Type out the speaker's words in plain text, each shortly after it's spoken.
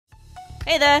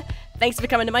Hey there! Thanks for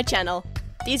coming to my channel.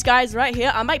 These guys right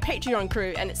here are my Patreon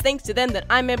crew, and it's thanks to them that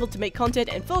I'm able to make content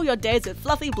and fill your days with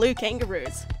fluffy blue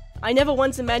kangaroos. I never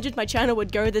once imagined my channel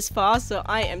would go this far, so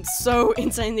I am so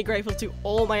insanely grateful to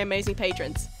all my amazing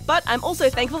patrons. But I'm also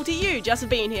thankful to you just for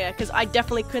being here, because I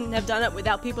definitely couldn't have done it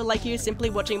without people like you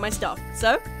simply watching my stuff.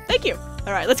 So, thank you!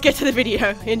 Alright, let's get to the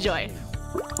video. Enjoy.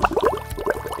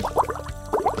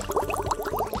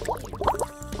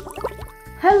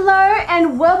 Hello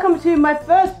and welcome to my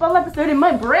first bottle episode in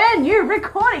my brand new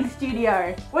recording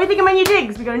studio. What do you think of my new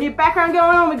digs? We got a new background going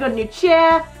on, we got a new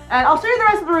chair, and I'll show you the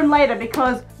rest of the room later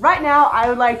because right now I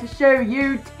would like to show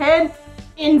you 10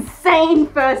 insane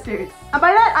fursuits. And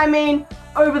by that I mean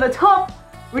over the top,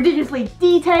 ridiculously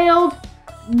detailed,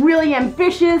 really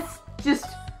ambitious, just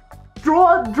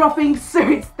jaw-dropping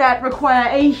suits that require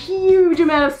a huge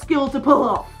amount of skill to pull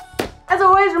off. As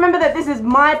always, remember that this is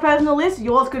my personal list.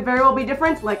 Yours could very well be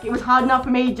different. Like, it was hard enough for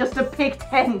me just to pick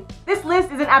 10. This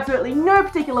list is in absolutely no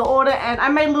particular order, and I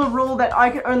made a little rule that I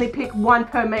could only pick one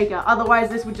per maker. Otherwise,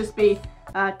 this would just be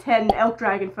 10 elk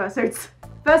dragon fursuits.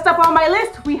 First up on my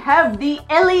list, we have the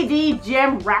LED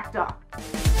Gem Raptor.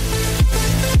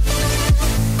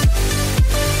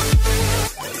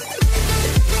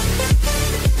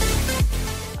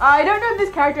 I don't know if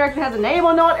this character actually has a name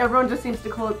or not, everyone just seems to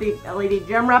call it the LED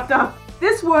Gem Raptor.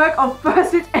 This work of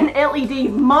fursuit and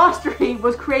LED mastery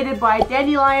was created by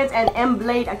Dandelions and M.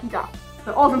 Blade Akita.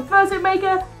 The awesome fursuit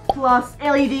maker plus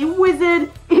LED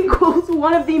wizard equals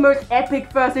one of the most epic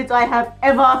fursuits I have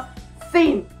ever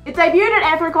seen. It debuted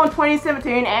at Anthrocon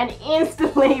 2017 and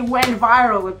instantly went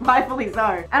viral, and rightfully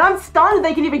so. And I'm stunned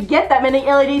they can even get that many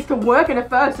LEDs to work in a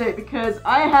fursuit because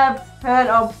I have heard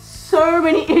of so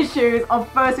many issues of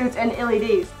fursuits and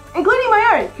LEDs, including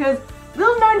my own, because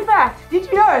little known fact, did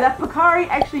you know that Pocari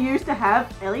actually used to have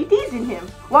LEDs in him?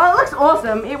 While it looks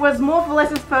awesome, it was more or less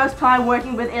his first time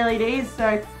working with LEDs,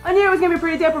 so I knew it was going to be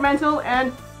pretty temperamental,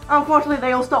 and unfortunately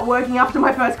they all stopped working after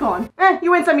my first con.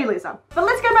 You win some, you lose some. But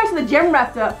let's go back to the Gem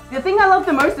Raptor. The thing I love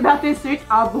the most about this suit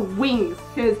are the wings,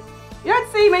 because you don't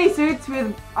see many suits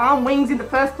with arm wings in the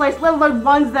first place, let alone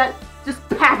ones that just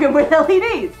pack them with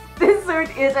LEDs. This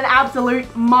suit is an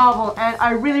absolute marvel, and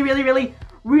I really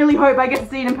hope I get to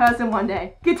see it in person one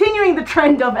day. Continuing the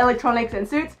trend of electronics and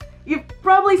suits, you've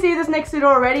probably seen this next suit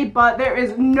already, but there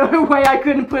is no way I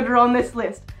couldn't put it on this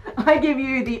list. I give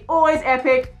you the always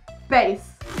epic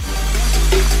base.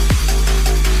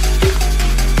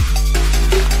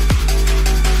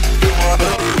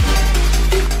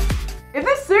 If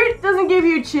this suit doesn't give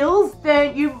you chills,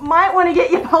 then you might want to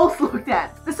get your pulse looked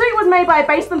at. The suit was made by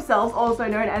Base themselves, also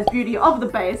known as Beauty of the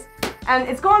Base, and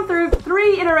it's gone through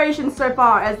 3 iterations so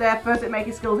far as their fursuit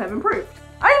making skills have improved.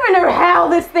 I don't even know how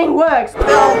this thing works.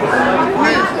 Okay,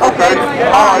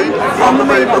 I'm the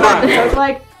main event.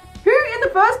 Like, who in the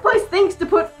first place thinks to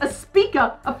put a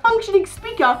speaker, a functioning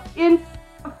speaker, in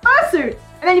a fursuit?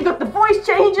 And then you've got the voice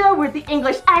changer with the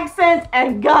English accent,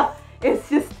 and it's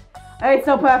just, it's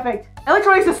so perfect.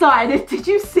 Electronics aside, did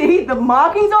you see the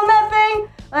markings on that thing?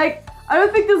 Like, I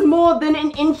don't think there's more than an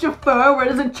inch of fur where it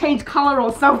doesn't change color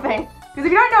or something. Because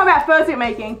if you don't know about fursuit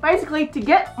making, basically to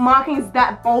get markings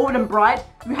that bold and bright,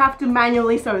 you have to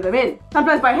manually sew them in.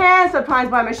 Sometimes by hand, sometimes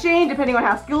by machine, depending on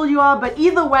how skilled you are, but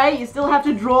either way, you still have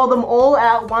to draw them all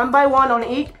out one by one on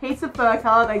each piece of fur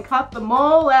color, then cut them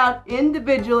all out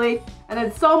individually, and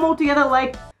then sew them all together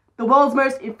like the world's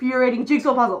most infuriating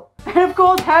jigsaw puzzle. And of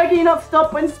course, how can you not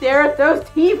stop and stare at those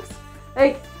teeth?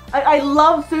 Like, I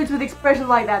love suits with expressions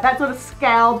like that. That sort of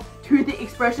scowled, toothy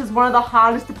expression is one of the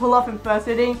hardest to pull off in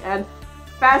fursuiting, and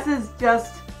Bass is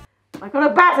just, like on a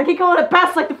bass, I keep calling it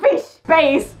bass like the fish.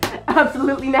 Base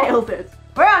absolutely nails it.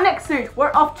 For our next suit,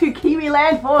 we're off to Kiwi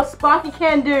land for Sparky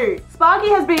Can Do. Sparky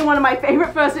has been one of my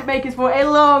favorite fursuit makers for a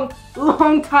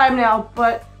long time now,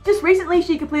 but just recently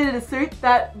she completed a suit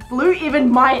that blew even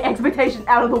my expectations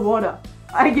out of the water.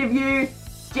 I give you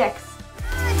Jex.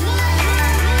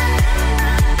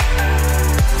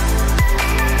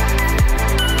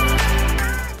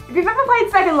 If you've ever played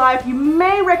Second Life, you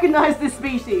may recognize this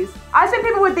species. I've seen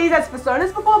people with these as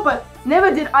personas before, but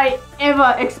never did I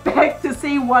ever expect to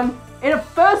see one in a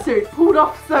fursuit pulled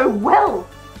off so well.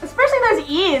 Especially those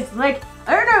ears, like,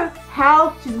 I don't know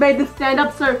how she's made them stand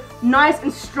up so nice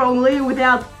and strongly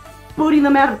without booting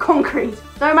them out of concrete.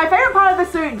 So my favorite part of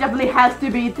the suit definitely has to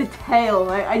be the tail.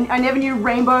 I never knew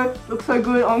rainbow looked so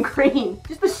good on green.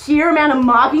 Just the sheer amount of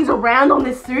markings around on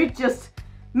this suit just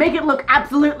make it look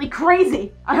absolutely crazy.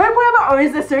 I hope whoever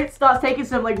owns the suit starts taking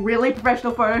some like really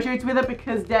professional photo shoots with it,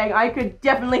 because dang, I could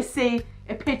definitely see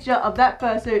a picture of that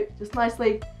fursuit just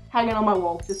nicely hanging on my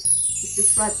wall,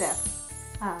 just right there.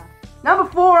 Number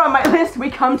 4 on my list,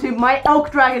 we come to my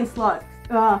elk dragon slot.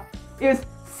 It was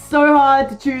so hard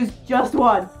to choose just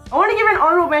one. I want to give an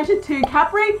honorable mention to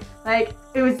Capri. Like,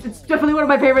 it's definitely one of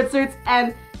my favorite suits,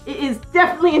 and it is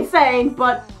definitely insane,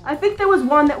 but I think there was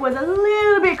one that was a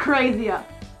little bit crazier.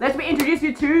 Let me introduce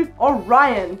you to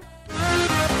Orion.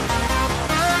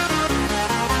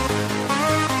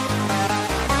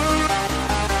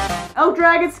 Elk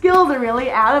dragon skills are really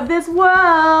out of this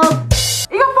world.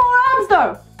 You got 4 arms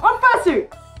though, on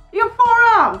fursuit. You got 4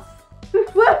 arms.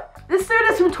 This suit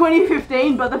is from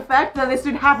 2015, but the fact that this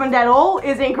suit happened at all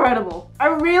is incredible. I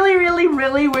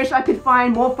really wish I could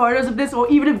find more photos of this or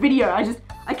even a video.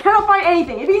 I cannot find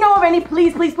anything. If you know of any,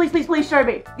 please show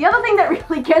me. The other thing that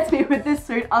really gets me with this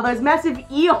suit are those massive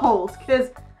ear holes, because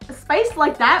a space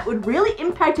like that would really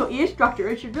impact your ear structure.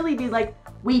 It should really be like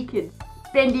weak and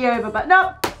bendy over, but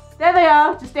nope. There they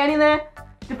are, just standing there,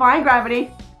 defying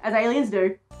gravity, as aliens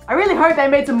do. I really hope they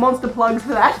made some monster plugs for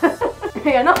that.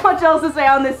 Yeah, not much else to say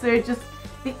on this suit, just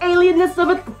the alienness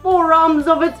of it, the 4 arms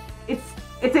of it,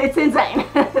 it's insane.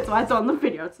 That's why it's on the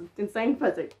video, it's an insane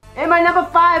fursuit. In my number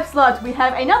 5 slot, we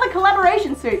have another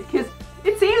collaboration suit, because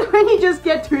it seems when you just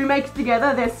get 2 makes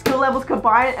together, their skill levels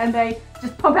combine, and they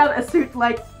just pump out a suit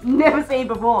like never seen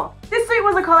before. This suit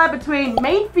was a collab between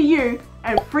Made For You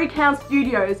and Freakhound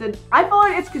Studios, and I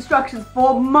followed its constructions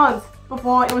for months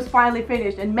before it was finally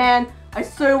finished, and man, I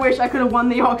so wish I could have won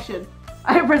the auction.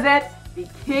 I present the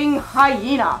King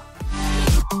Hyena.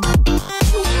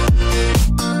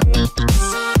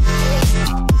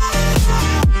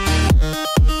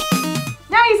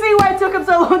 Now you see why it took him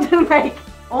so long to make.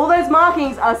 All those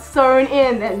markings are sewn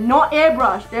in, they're not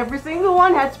airbrushed. Every single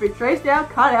one had to be traced out,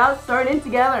 cut out, sewn in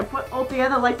together, and put all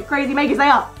together like the crazy makers they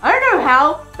are. I don't know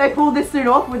how they pulled this suit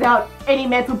off without any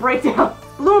mental breakdown.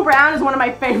 Blue and brown is one of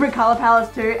my favorite color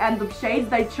palettes too, and the shades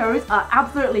they chose are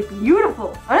absolutely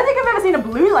beautiful. I don't think I've ever seen a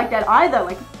blue like that either.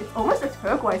 Like, it's almost a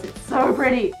turquoise, it's so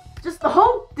pretty. Just the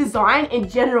whole design in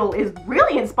general is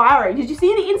really inspiring. Did you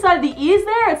see the inside of the ears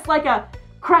there? It's like a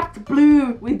cracked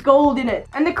blue with gold in it.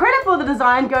 And the credit for the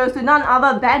design goes to none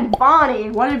other than Barney,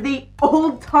 one of the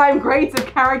all-time greats of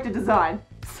character design.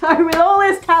 So with all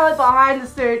this talent behind the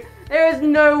suit, there is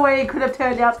no way it could have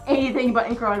turned out anything but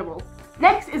incredible.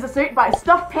 Next is a suit by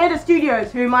Stuffed Panda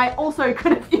Studios, whom I also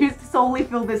could have used to solely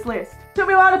fill this list. Took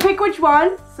me a while to pick which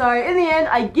one, so in the end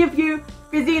I give you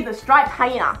Fizzy the Striped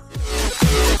Hyena.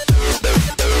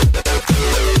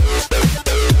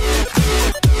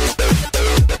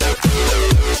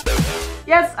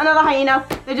 Yes, another hyena.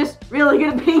 They're just really good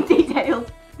at being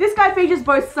detailed. This guy features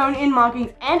both sewn-in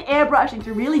markings and airbrushing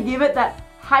to really give it that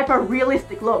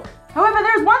hyper-realistic look. However,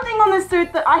 there is one thing on this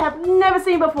suit that I have never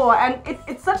seen before, and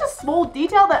it's such a small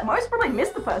detail that most probably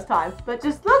missed the first time. But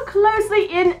just look closely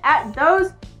in at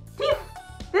those teeth.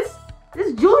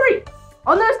 This jewelry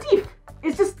on those teeth.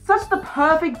 It's just such the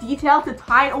perfect detail to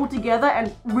tie it all together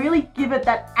and really give it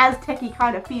that Aztec-y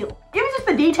kind of feel. Even just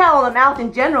the detail on the mouth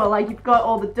in general, like you've got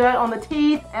all the dirt on the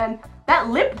teeth, and that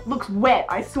lip looks wet,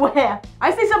 I swear.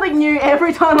 I see something new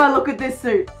every time I look at this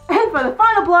suit. And for the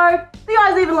final blow, the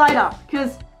eyes even light up,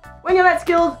 because when you're that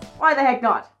skilled, why the heck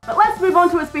not? But let's move on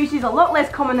to a species a lot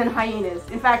less common than hyenas.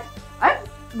 In fact, I've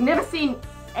never seen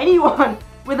anyone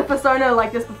with a persona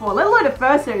like this before, let alone a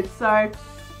fursuit, so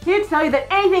here to tell you that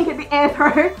anything can be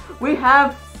anthro, we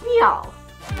have Snail.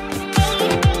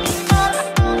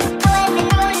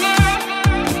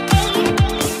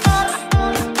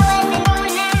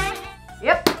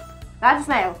 Yep, that's a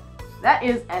snail. That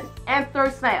is an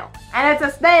anthro snail. And it's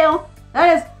a snail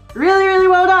that is really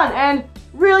well done and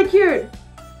really cute.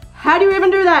 How do you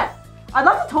even do that? I'd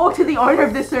love to talk to the owner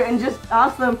of this suit and just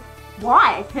ask them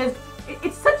why, because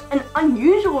it's such an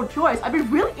unusual choice. I've been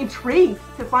really intrigued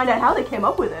to find out how they came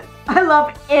up with it. I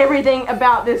love everything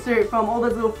about this suit, from all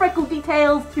those little freckle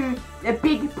details to their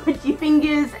big punchy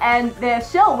fingers and their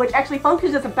shell, which actually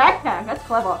functions as a backpack. That's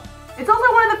clever. It's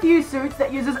also one of the few suits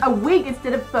that uses a wig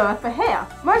instead of fur for hair.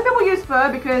 Most people use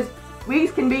fur because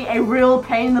wigs can be a real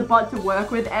pain in the butt to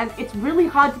work with, and it's really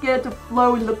hard to get it to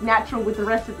flow and look natural with the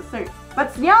rest of the suit.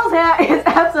 But Snail's hair is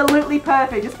absolutely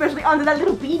perfect, especially under that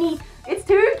little beanie. It's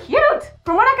too cute!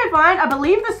 From what I could find, I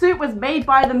believe the suit was made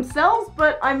by themselves,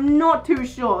 but I'm not too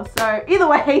sure. So either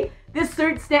way, this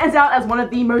suit stands out as one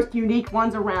of the most unique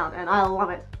ones around, and I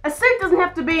love it. A suit doesn't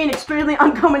have to be an extremely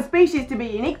uncommon species to be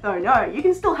unique though, no. You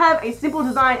can still have a simple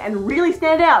design and really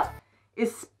stand out,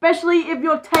 especially if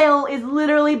your tail is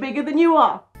literally bigger than you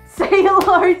are. Say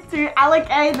hello to Alec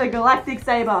A, the Galactic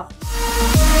Saber.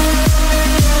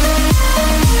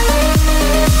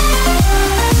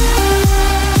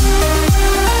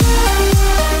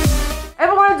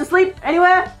 Ever wanted to sleep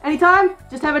anywhere, anytime,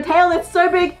 just have a tail that's so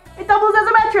big, it doubles as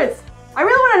a mattress. I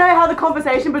really want to know how the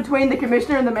conversation between the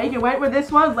commissioner and the maker went with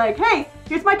this one. Like, hey,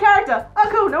 here's my character. Oh,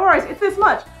 cool, no worries, it's this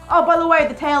much. Oh, by the way,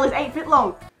 the tail is 8 feet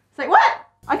long. It's like, what?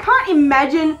 I can't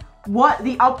imagine what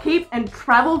the upkeep and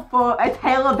travel for a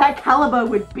tail of that caliber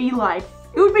would be like.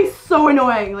 It would be so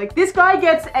annoying. Like, this guy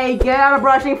gets a get out of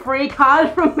brushing free card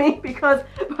from me because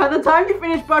by the time you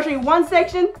finish brushing one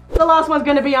section, the last one's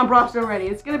gonna be unbrushed already.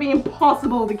 It's gonna be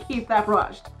impossible to keep that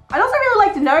brushed. I'd also really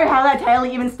like to know how that tail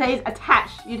even stays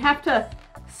attached. You'd have to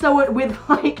sew it with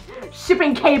like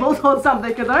shipping cables or something,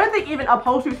 because I don't think even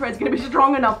upholstery thread's gonna be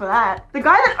strong enough for that. The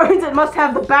guy that owns it must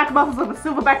have the back muscles of a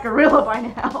silverback gorilla by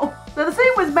now. So the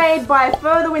suit was made by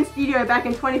Furtherwind Studio back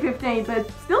in 2015, but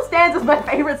still stands as my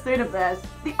favorite suit of theirs.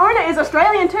 The owner is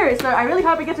Australian too, so I really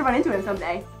hope I get to run into him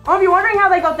someday. Or if you're wondering how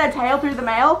they got that tail through the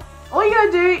mail, all you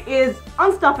gotta do is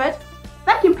unstuff it,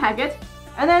 vacuum pack it,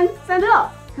 and then send it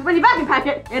off. Because when you vacuum pack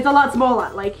it, it's a lot smaller.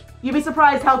 Like, you'd be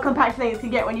surprised how compact things can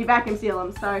get when you vacuum seal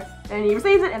them. So then he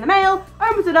receives it in the mail,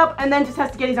 opens it up, and then just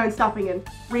has to get his own stuffing and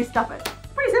restuff it.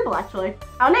 Pretty simple, actually.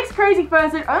 Our next crazy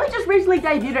fursuit only just recently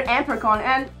debuted at Anthrocon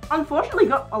and unfortunately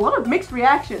got a lot of mixed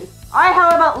reactions. I,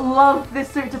 however, love this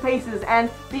suit to pieces, and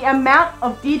the amount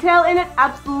of detail in it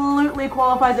absolutely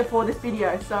qualifies it for this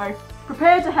video. So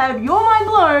prepare to have your mind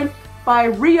blown by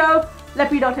Rio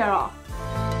Lepidotera.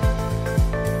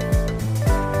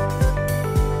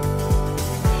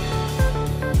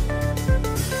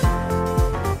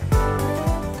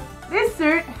 This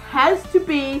suit has to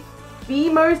be the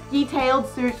most detailed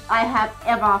suit I have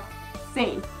ever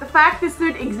seen. The fact this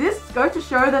suit exists goes to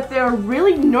show that there are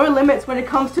really no limits when it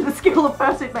comes to the skill of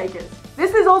fursuit makers.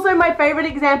 This is also my favorite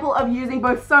example of using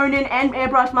both sewn in and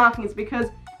airbrush markings, because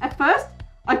at first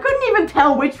I couldn't even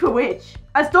tell which were which.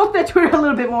 I stalked their Twitter a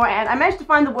little bit more and I managed to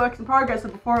find the works in progress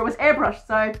of before it was airbrushed,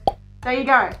 so there you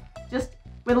go. Just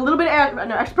with a little bit of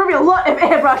no, actually probably a lot of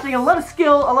airbrushing, a lot of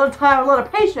skill, a lot of time, a lot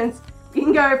of patience, you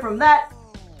can go from that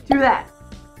to that.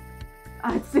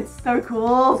 It's so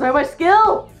cool, so much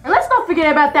skill. And let's not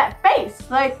forget about that face.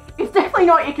 Like, it's definitely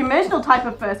not your conventional type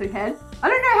of fursuit head. I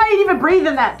don't know how you'd even breathe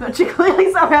in that, but she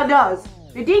clearly somehow does.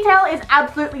 The detail is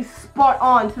absolutely spot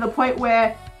on to the point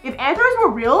where if anthros were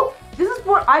real, this is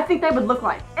what I think they would look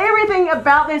like. Everything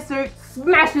about this suit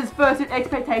smashes fursuit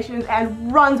expectations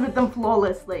and runs with them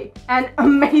flawlessly. An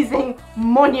amazing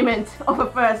monument of a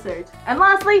fursuit. And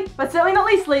lastly, but certainly not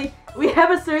leastly, we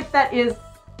have a suit that is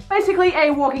basically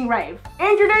a walking rave.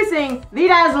 Introducing the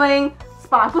dazzling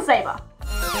Sparkle Saber.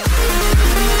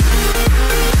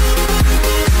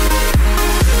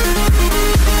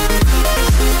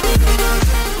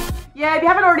 Yeah, if you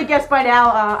haven't already guessed by now,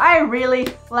 I really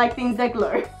like things that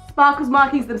glow. Sparkle's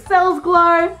markings themselves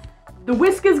glow, the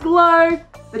whiskers glow,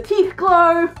 the teeth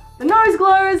glow, the nose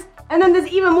glows, and then there's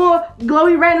even more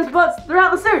glowy random spots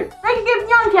throughout the suit. They can give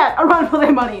Young Cat a run for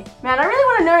their money. Man, I really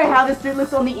want to know how this suit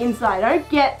looks on the inside. I don't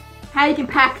get how you can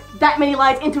pack that many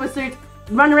lights into a suit,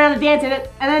 run around and dance in it,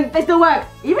 and then they still work.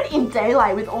 Even in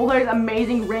daylight with all those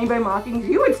amazing rainbow markings,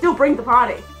 you would still bring the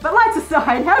party. But lights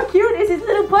aside, how cute is his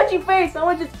little pudgy face?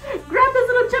 Someone just grab those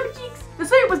little chubby cheeks. The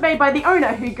suit was made by the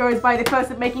owner, who goes by the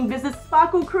fursuit making business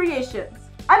Sparkle Creations.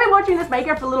 I've been watching this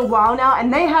maker for a little while now,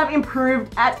 and they have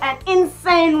improved at an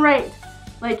insane rate.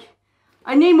 Like,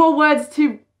 I need more words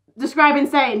to describe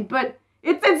insane, but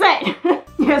it's insane.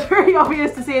 Yeah, it's very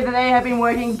obvious to see that they have been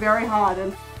working very hard,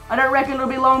 and I don't reckon it'll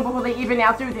be long before they even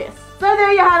outdo this. So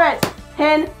there you have it,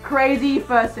 10 crazy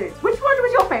fursuits. Which one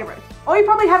was your favorite? Or you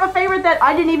probably have a favorite that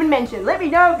I didn't even mention. Let me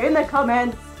know in the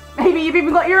comments. Maybe you've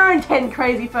even got your own 10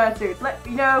 crazy fursuits. Let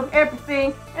me know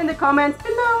everything in the comments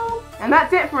below. And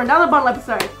that's it for another bottle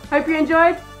episode. Hope you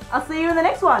enjoyed. I'll see you in the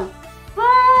next one.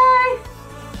 Bye!